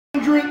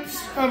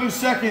hundredths of a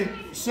second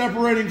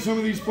separating some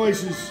of these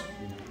places.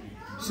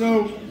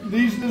 So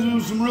this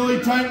was some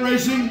really tight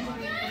racing.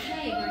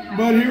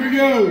 But here we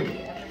go.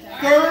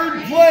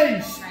 Third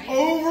place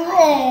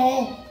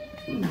overall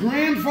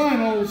grand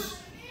finals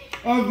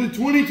of the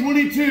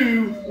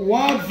 2022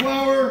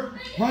 Wildflower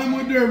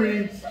Pinewood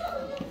Derby.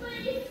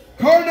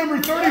 Car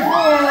number 34,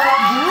 Bruno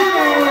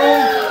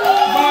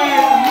by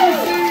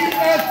Lucy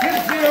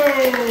Atencio.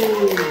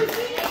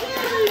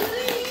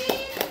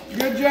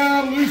 Good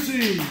job,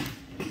 Lucy.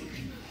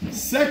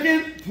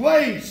 Second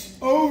place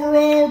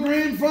overall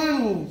grand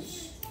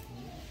finals.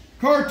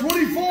 Car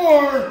 24,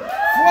 Flower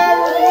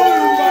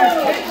Bloom by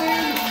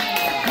Caitlin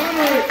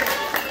Conrick.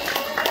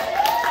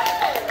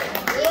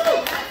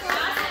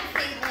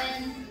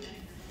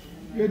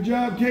 Good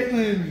job,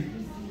 Caitlin.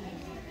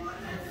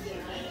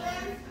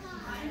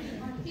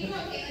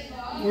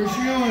 Where's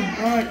she going?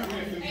 All right.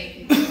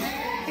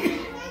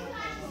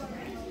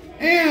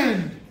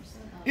 And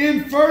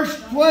in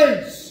first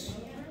place,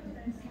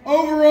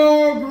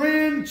 overall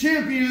grand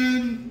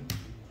champion,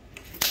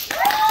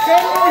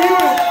 Skylar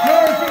GIRL,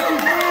 car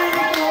 53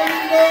 with the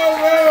Rainbow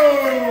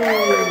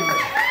Road.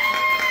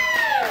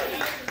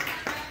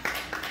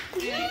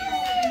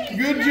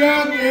 Good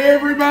job to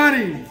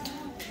everybody.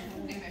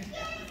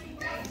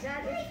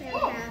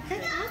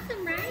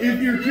 If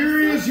you're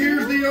curious,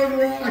 here's the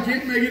overall. I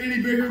can't make it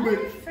any bigger, but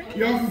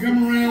y'all can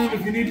come around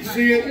if you need to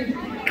see it.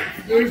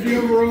 There's the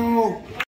overall.